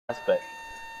prospect.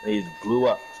 And he blew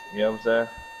up. You know what I'm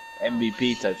saying?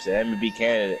 MVP type shit. MVP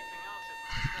candidate.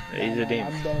 He's a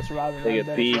demon. I'm Dennis Rodman.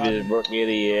 Nigga Peeve is rookie of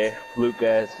the year. Fluke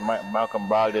ass, Malcolm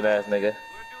Brogdon ass nigga.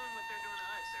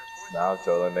 Nah, I'm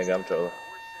trolling, nigga. I'm trolling.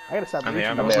 I gotta stop.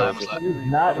 He's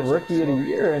not rookie of the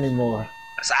year anymore.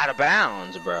 That's out of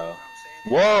bounds, bro.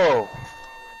 Whoa!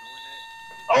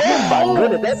 Oh my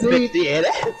goodness, that's 50.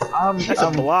 That's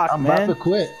a block, I'm man. about to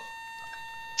quit.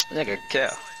 Nigga,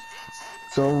 kill.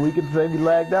 So we can say we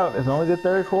lagged out. It's only the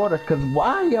third quarter. Cause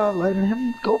why y'all letting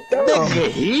him go down? Nigga,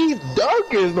 he's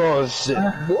dunking on shit.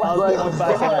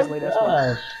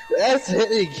 That's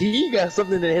hitting. He got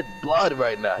something that hits blood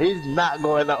right now. He's not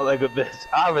going out like a bitch.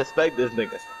 I respect this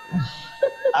nigga.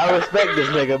 I respect this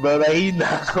nigga, bro. Like, he's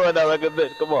not going out like a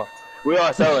bitch. Come on. We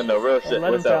are selling though, real shit.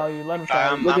 Let him tell you. Let him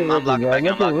tell you. I'm locking back in.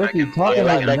 I'm locking back in. Talking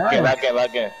like that.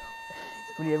 Lock in.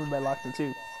 We need everybody locked in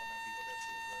too.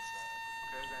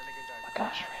 Oh my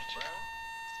gosh, Rich.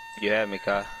 You had me,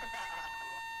 Kai.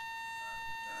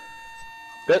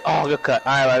 Good. Oh, good cut.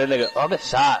 Alright, that nigga. Oh, good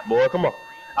shot, boy. Come on.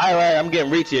 Alright, I'm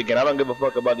getting reachy again. I don't give a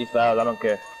fuck about these fouls. I don't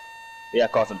care. Yeah, I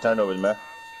caught some turnovers, man.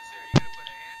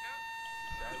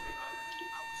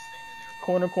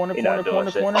 Corner.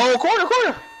 Oh,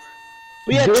 corner.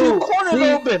 We had two corners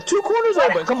open. Two corners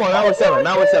open. Come on, now we're selling.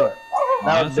 Now it's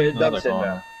dumb shit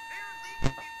now.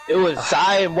 It was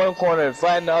side in one corner and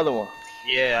flat in the other one.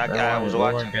 Yeah, I was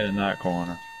watching. Get in that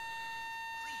corner.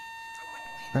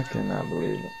 I cannot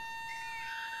believe it.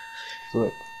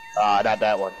 Look. Not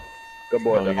that one. Good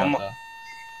boy, though.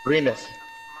 Greenness.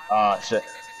 Shit.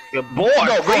 Good boy,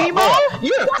 Remo.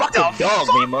 You're a fucking dog,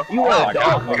 Remo. You are a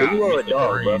dog, bro. You are a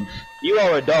dog, bro. You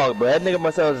are a dog, bro. That nigga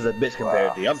Marcellus is a bitch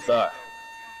compared to you. I'm sorry.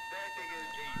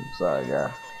 I'm sorry,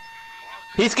 guy.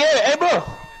 He's scared. Hey, bro.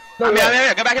 I'm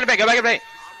here. Go back in the bank.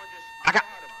 I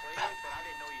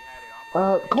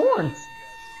got. Corn.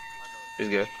 He's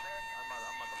good.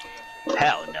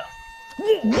 Hell no.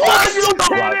 What? You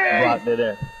blocked it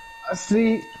in.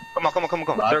 See. Come on.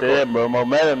 Blocked it in, bro.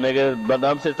 Momentum, nigga. But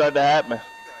dumb shit started to happen.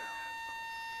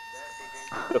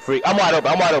 The freak. I'm wide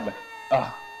open.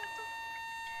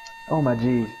 Oh my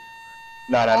jeez.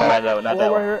 No, not that one.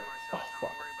 Oh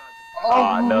fuck.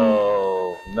 Oh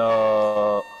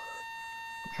no.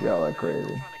 Y'all are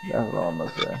crazy. That's all I'm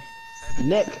gonna say.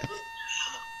 Nick.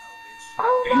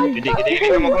 Oh my god.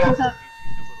 Come on.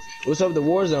 What's up, the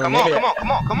war zone? Come on.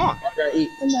 I gotta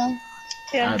eat. No.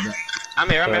 Yeah. I'm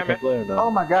here.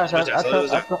 Oh my gosh. I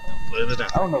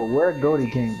don't know where Goldie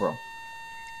came from.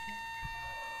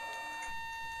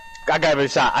 I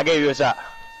gave you a shot.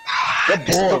 Good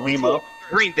boy, Remo.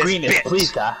 Greenness,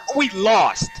 please, guy. We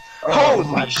lost. Oh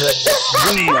my goodness.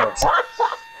 Remo.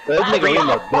 This nigga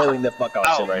Remo bailing the fuck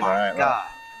out shit right now. Oh my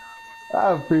god.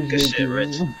 I appreciate you,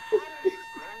 Rich.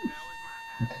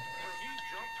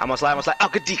 I'm gonna slide. Oh,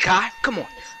 good D, Kai. Come on.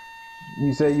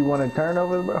 You say you want to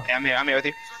turnovers, bro? Yeah, I'm here with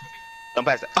you. Don't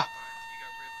pass it.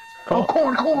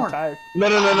 Corn. I'm tired. No.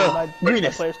 My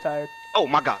Greenness. player's tired. Oh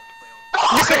my god.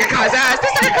 This nigga Kai's ass.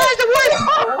 This nigga Kai's the worst.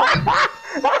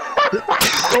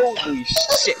 Holy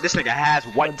shit. This nigga has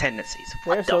white tendencies.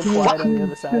 They're so quiet on the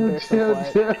other side. They're so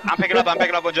quiet. I'm picking up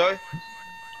on Joey.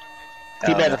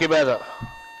 Keep hands up.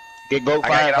 Get gold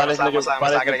fire. I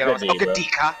gotta get on. Oh, good D,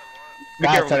 Kai. Be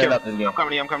careful. I'm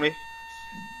coming to you.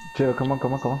 Chill, come on.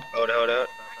 Hold it.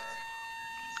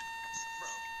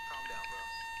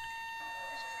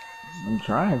 I'm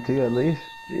trying to at least.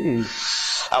 Jeez.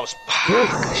 I was.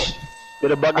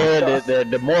 Get a bucket here. They're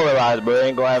demoralized, bro.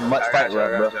 Ain't gonna have much fight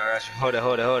left, bro. Hold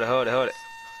it.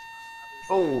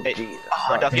 Oh, hey. Jesus.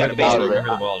 Oh, Duffy got the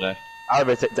baseline. I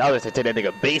was gonna say take that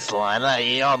nigga baseline. Like,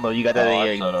 y'all know you got that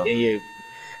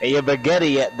in your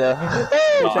baguette yet, though.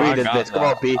 Read this bitch. Come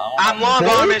on, P. I'm long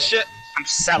arm and shit. I'm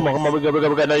selling. Come on, we good.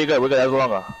 No, you're good. We're good. That's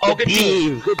longer. Oh, good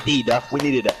D. Good D, Duff. We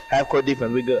needed that. Half court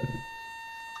defense. We good.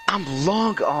 I'm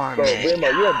long arm. Bro, Remo,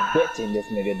 you're bitching this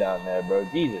nigga down there, bro.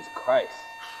 Jesus Christ.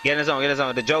 Get in his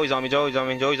zone. The Joey's on me.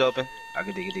 Joey's open. I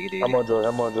can dig it. I'm on Joey.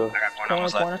 I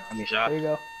got corner. I mean, shot. There you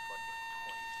go.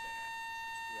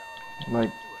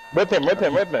 Like, rip him.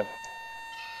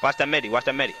 Watch that midi. You're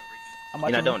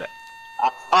not doing that.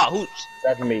 Who's?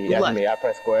 That's me. I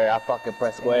press square. I fucking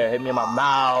press square. Hit me in my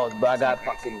mouth, but I got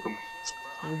fucking.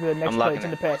 You're good. Next play. It's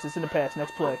in the pass.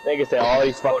 Next play. Nigga said all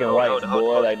these fucking whites,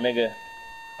 boy. Like, nigga.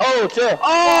 Oh, chill.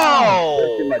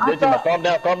 Oh! Calm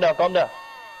down.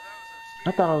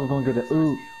 I thought I was gonna get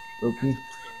an okay.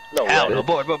 No, hell no.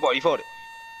 Board. You fought it.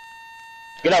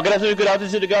 Get out to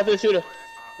the shooter.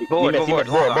 Board.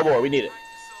 We need it.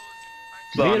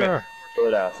 Slow down.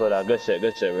 Good shit,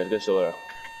 Rich. Good shit.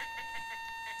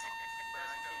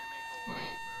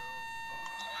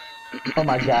 Oh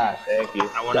my gosh. Thank you.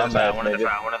 I want another foul. I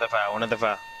want another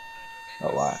foul.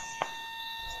 Oh wow.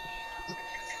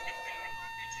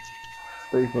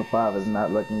 3 for 5 is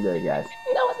not looking good, guys.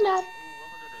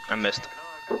 I missed.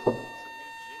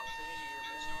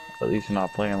 At least you're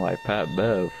not playing like Pat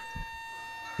Bev.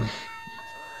 Come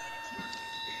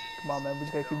on, man. We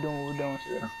just gotta keep doing what we're doing.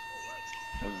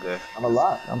 Okay. I'm a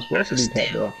lot. I'm supposed to be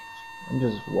Pat Bill. I'm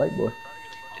just a white boy.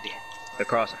 The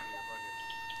crossing.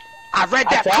 I read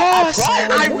that cross!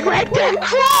 I read that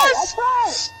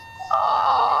cross!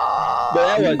 But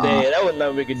that was dead. That was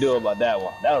nothing we could do about that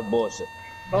one. That was bullshit.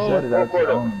 Oh, Shut it out, fourth quarter.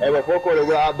 Tyrone. Hey, but fourth quarter,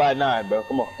 we're out by 9, bro.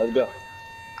 Come on, let's go.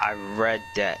 I read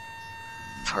that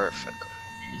perfect.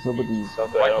 So with these.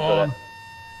 Don't throw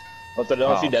that.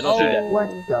 Don't shoot that. Don't shoot that.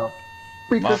 What the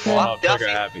freak My is fault. I'm Duffy.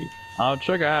 trigger happy. I'm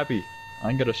trigger happy. I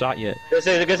ain't got a shot yet. Get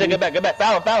back.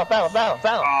 Foul.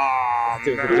 Oh,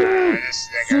 Two. man. This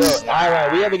Bro, nigga's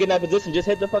alright, we have to get in that position. Just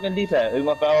hit the fucking D-pad. We're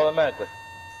gonna foul automatically.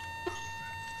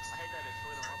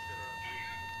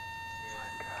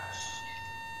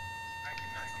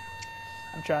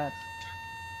 I'm trying.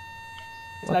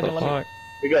 It's What not the gonna let me. fuck?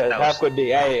 We got That half was- court D.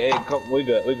 Hey, come, we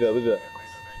good.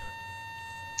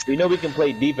 We know we can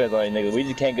play defense on these niggas. We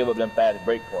just can't give up them fast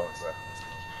break points, bro.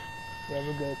 Yeah,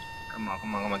 we're good. Come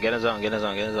on. Get in zone.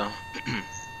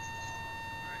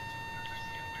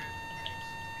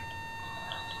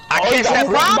 I can't step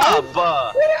up!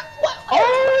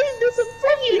 Oh, he did some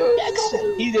freaky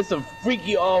action. He did some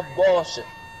freaky off ball shit.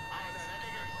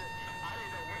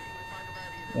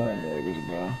 Oh, niggas,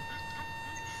 bro.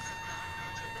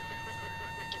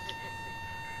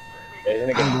 Hey,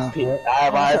 nigga,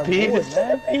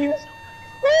 man.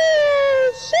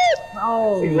 Oh, shit.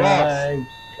 Oh, He my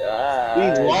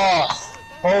God. He lost.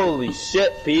 Holy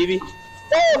shit, Peavy.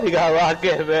 Oh, he got locked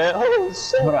in, man. Holy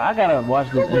shit. Hold on, I gotta watch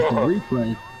this instant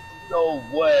replay. No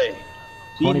way.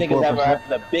 These niggas 24%. have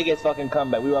the biggest fucking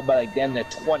comeback. We were about like damn near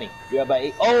 20. We were about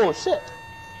 8. Oh, shit.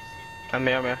 I'm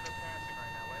here.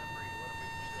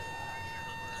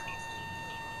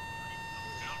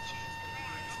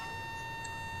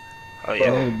 Oh,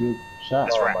 yeah. That was a good shot.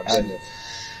 That's right. Oh, my goodness.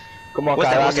 Come on, Was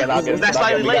Kyle. that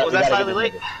slightly late? Was that slightly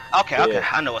late? Okay. Yeah.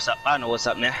 I know what's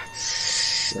up now.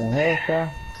 The hell,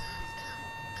 Kyle?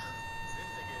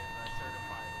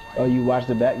 Oh, you watched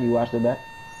it back? In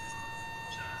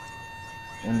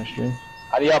the stream?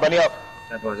 Adi up.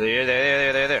 That was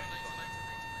there.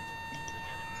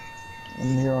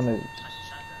 I'm here on it.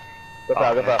 Good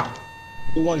foul.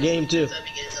 We won game 2.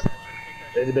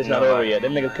 This bitch not over yet.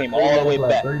 Them niggas came all the way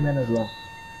back. 3 minutes left.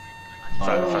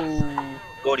 Oh,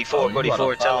 Goldie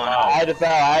forward, tell on. I had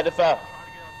to foul.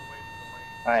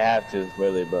 I have to,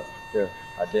 really, but sure,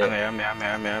 I did. I'm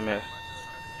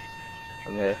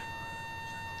here.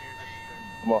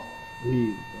 Come on.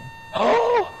 Please,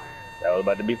 Oh! That was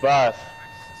about to be 5.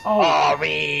 Oh,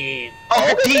 Reem.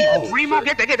 Oh, D. Remo,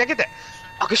 get that.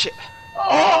 Oh, good shit.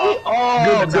 Oh,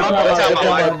 Good time.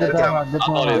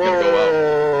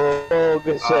 Oh,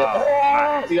 good shit.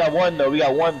 Oh, We got one, though. We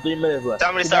got 3 minutes left.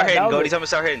 Tell me to start hitting, Goldie. Tell me to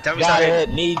start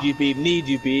hitting. Need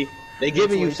you, P. They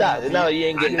giving you shots. It's not like you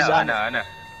ain't getting shots. I know.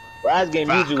 Last game,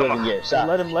 Foul, you come wasn't on. getting shots.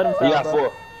 let him You foul, got bro.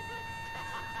 4.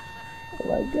 Oh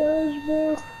my gosh,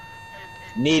 bro.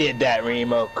 Needed that,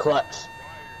 Remo. Clutch.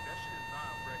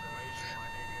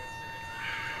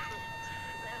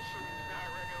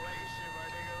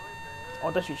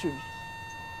 Oh, that's you shooting.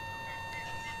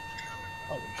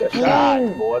 Good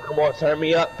shot, boy. Come on, turn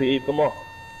me up, P. Come on.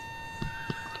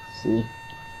 See?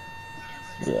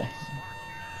 Yeah.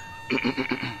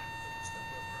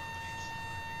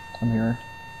 I'm here.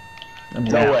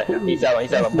 No way. He's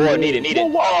out. Boy, need it.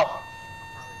 Oh.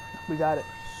 We got it.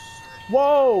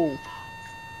 Whoa!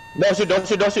 Don't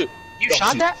shoot. You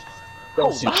shot that?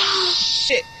 Don't shoot.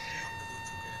 Shit.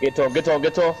 Get to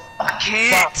him. I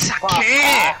can't.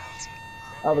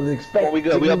 I was expecting. Oh, we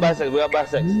good. We up by 6.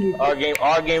 Our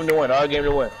game to win. I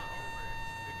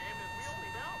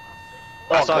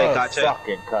saw he got you.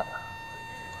 Fucking cut.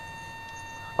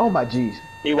 Oh my jeez.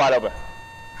 He wide open.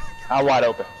 I'm wide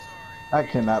open. I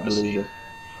cannot believe it.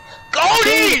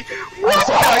 Goldie! What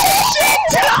the shit?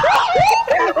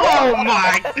 Oh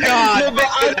my god!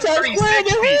 I touched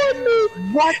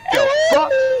 360. What the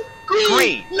fuck?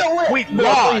 Green. No way. We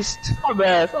lost. I'm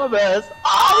ass.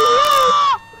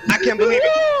 I can't believe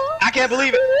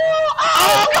it.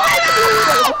 Oh,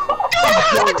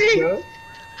 Goldie!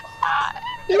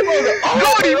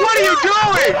 Goldie, what are you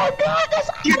doing?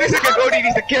 Yeah, this nigga Goldie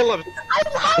needs to kill him.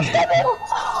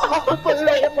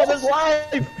 For his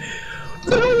life.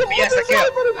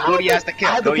 Goldie has to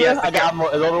kill. I got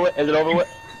more. Is it over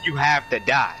with? You have to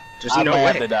die. There's I no might way.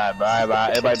 have to die, bro.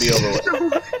 It might be over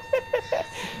with.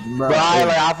 Bro,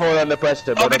 I fall under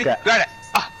pressure, bro. Oh, goody. Okay. Got it.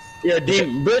 Yeah, D.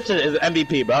 Richard is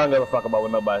MVP, but I don't give a fuck about what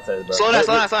nobody says, bro. Slow down,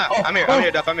 slow down, slow down. I'm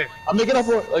here, Duff. I'm here. I'm making up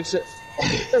for it, like shit.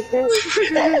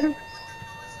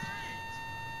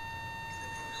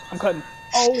 I'm cutting.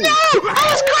 Oh! No! I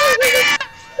was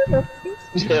crying!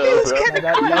 Chill, bro.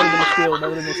 That would have been a steal. That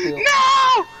would have been a steal.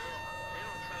 No!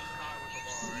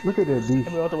 Look at that D.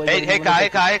 Hey,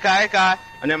 Kai.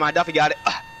 Oh, never mind, Duffy got it.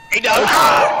 Hey, Duff.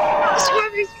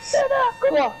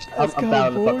 Come on. I'm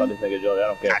fouling the fuck out this nigga, Joey. I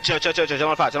don't care. Chill. Chill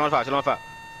on fire.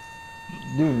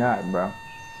 Do not, bro.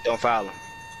 Don't foul him.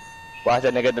 Watch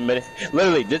that nigga at the middle.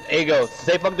 Literally, this A goes.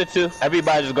 Say fuck the 2.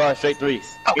 Everybody just going straight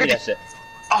 3s. Give me that shit.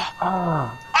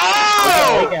 Oh!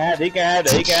 He can have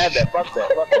that. Fuck that.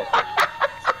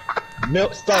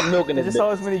 Start milking I this just saw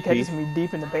bitch. as many catches me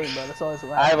deep in the paint, bro. That's all it's I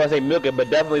like. ain't gonna say milk it, but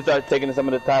definitely start taking some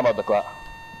of the time out the clock.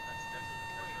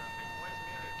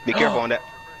 Be careful on that.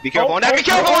 Be careful on that.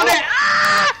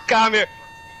 Ah! Come here.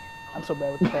 I'm so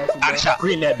bad with the passes, Out bro. of shot.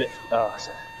 Green that bitch. Oh,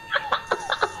 shit.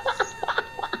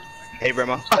 Hey,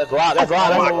 Remo. That's loud.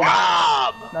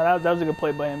 Lob. No, that was a good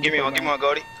play by him. Give me one,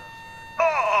 Goldie.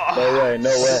 No We way.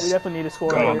 definitely need to score.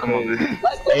 Come right on, here. man.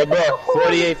 Hey, bro,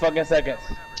 48 fucking seconds.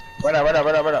 Run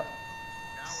up.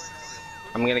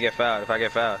 I'm gonna get fouled if I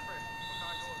get fouled.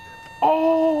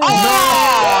 Oh!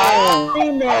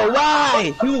 No,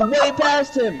 why? He was way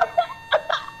past him.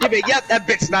 Yeah, but that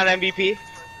bitch's not MVP.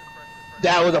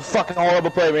 That was a fucking horrible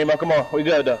play, Remo. Come on, we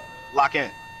good though. Lock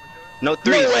in. No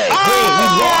threes. No way.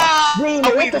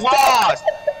 Oh, we lost.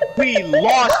 We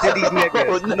lost to these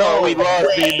niggas. No, we lost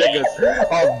these niggas.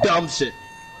 Oh, dumb shit.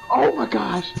 Oh my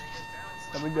gosh.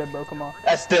 We good, bro. Come on.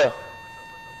 That's still.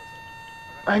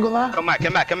 I ain't gonna lie. Come back,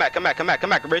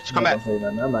 Rich. Come back.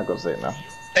 I'm not gonna say it now.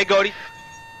 Hey, Goldie.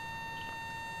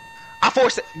 I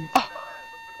forced it. Oh.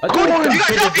 Goldie, you got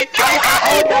Duffy. I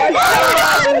hit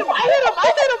him.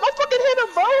 I fucking hit him,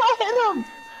 bro. I hit him.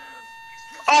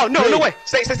 Oh, no way.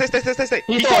 Stay. He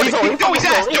told me. Joey's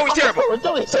ass. Joey's terrible.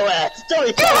 Joey's so ass.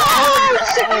 Joey's so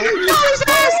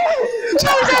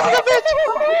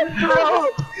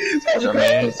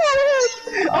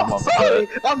I'm sorry.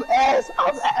 I'm ass.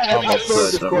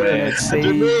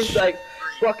 Jermaine's like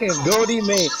fucking Goldie,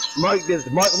 man. Mark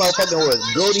my fucking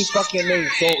words. Goldie fucking name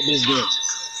sold this game.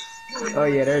 Oh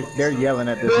yeah, they're yelling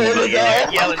at this. Yelling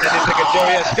at this nigga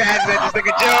Joey. Spazzing at this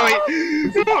nigga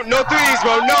Joey. No threes,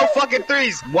 bro. No fucking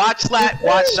threes. Watch Slat,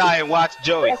 watch Shy, and watch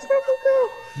Joey.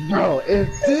 Bro,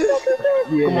 is this?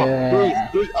 Yeah. Come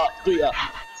on, three up.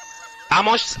 I'm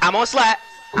on Slat.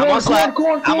 I'm on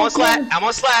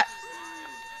Slat.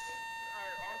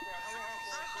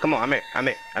 Come on, I'm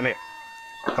here.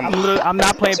 Come on. I'm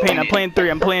not playing paint. I'm playing 3.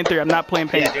 I'm not playing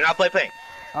paint. Yeah, do not play paint.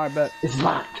 Alright, bet. It's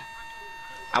locked.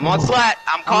 I'm on Slat.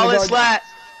 I'm calling Slat.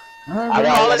 I'm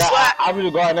calling Slat. I'm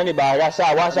just guarding anybody. I got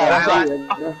shot. Watch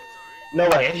out. No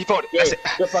way. He folded. That's it.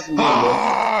 Good fucking game, bro.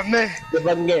 Oh, man. Good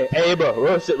fucking game. Hey, bro.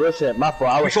 Real shit. My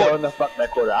fault. I was throwing the fuck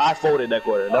that quarter. I folded that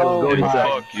quarter. That was Goldie's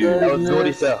cell. That was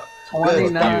Goldie's cell.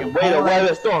 Wait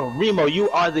a storm. Remo, you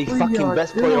are the fucking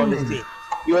best player on this team.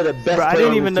 You are the best player. Bro, I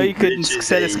didn't even know you couldn't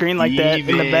set a screen like that in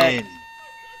the back.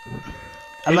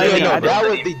 That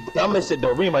was the dumbest shit,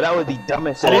 though, Remo. That was the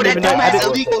dumbest shit. Oh, that dumbass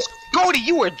illegals. Goldie,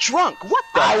 you were drunk. What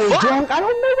the fuck? I was drunk. I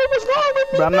don't know what was wrong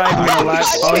with me. But I'm not even gonna lie.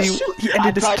 Oh, he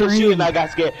ended the stream. I got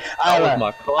scared.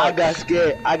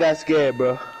 I got scared,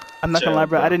 bro. I'm not gonna lie,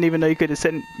 bro. I didn't even know you couldn't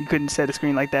set a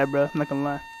screen like that, bro. I'm not gonna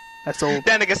lie. That's old.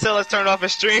 That nigga Silas turned off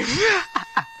his stream.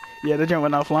 Yeah, the joint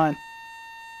went offline.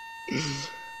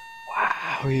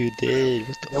 Wow, you did.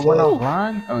 What the It fuck? went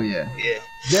offline? Oh yeah. Yeah.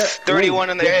 31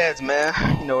 in their heads, man.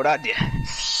 You know what I did.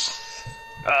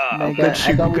 Man, good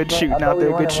shooting out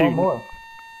there. Good shooting.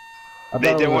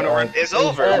 They did want to run. It's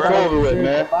over, It's bro. over with,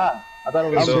 man. I thought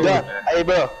it was I'm over. done. Hey,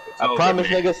 bro. I over, promise,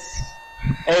 man. niggas.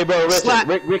 Hey, bro,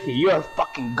 Ricky, you're a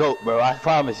fucking goat, bro. I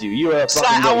promise you. You're a fucking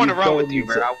Slat, goat. I want to You run told with me you,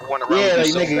 bro. to. I want to run Yeah, with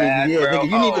you like, so nigga, bad, yeah, bro. nigga,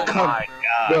 you need to come. My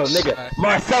Bro, gosh. nigga,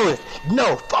 Marcellus,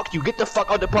 no, fuck you. Get the fuck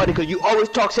out the party, because you always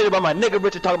talk shit about my nigga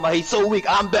Richard talking about he's so weak.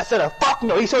 I'm best setter. Fuck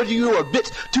no. He told you were a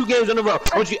bitch 2 games in a row.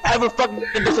 Don't you ever fucking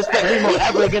disrespect Remo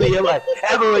ever again in your life.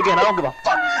 Ever again. I don't give a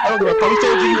fuck. I don't give a fuck. He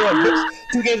told you were a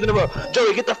bitch 2 games in a row.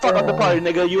 Joey, get the fuck out the party,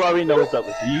 nigga. You already know what's up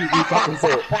with you. You fucking fool.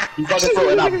 You fucking fool.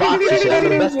 And I box you shit. I'm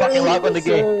the best fucking rock on the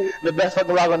game. The best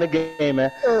fucking rock on the game,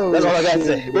 man. That's all I gotta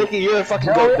say. Ricky, you're a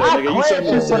fucking goat, though, nigga. You show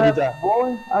me this every time.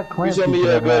 You show me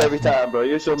you're good every time, bro.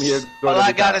 You show me you're good All every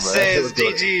I gotta time, bro. say That's is what's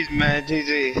good. GG's, man.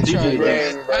 GG. GG,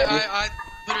 bro. I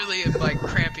literally am like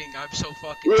cramping. I'm so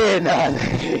fucking. Yeah, nah,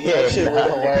 nigga. Yeah,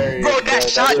 nah. Bro, that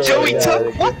shot Joey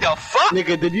took? What the fuck?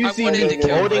 Nigga, did you I see wanted me to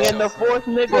kill holding in the myself, fourth,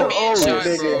 nigga? Me and Oh, Shy,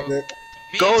 nigga. bro. Me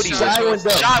and Goldie, Shy Shy were was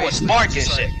dumb. Shy was basically sparking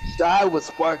just shit. like- Shy was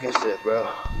sparking shit, bro.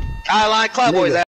 Skyline Club boys. Nigga.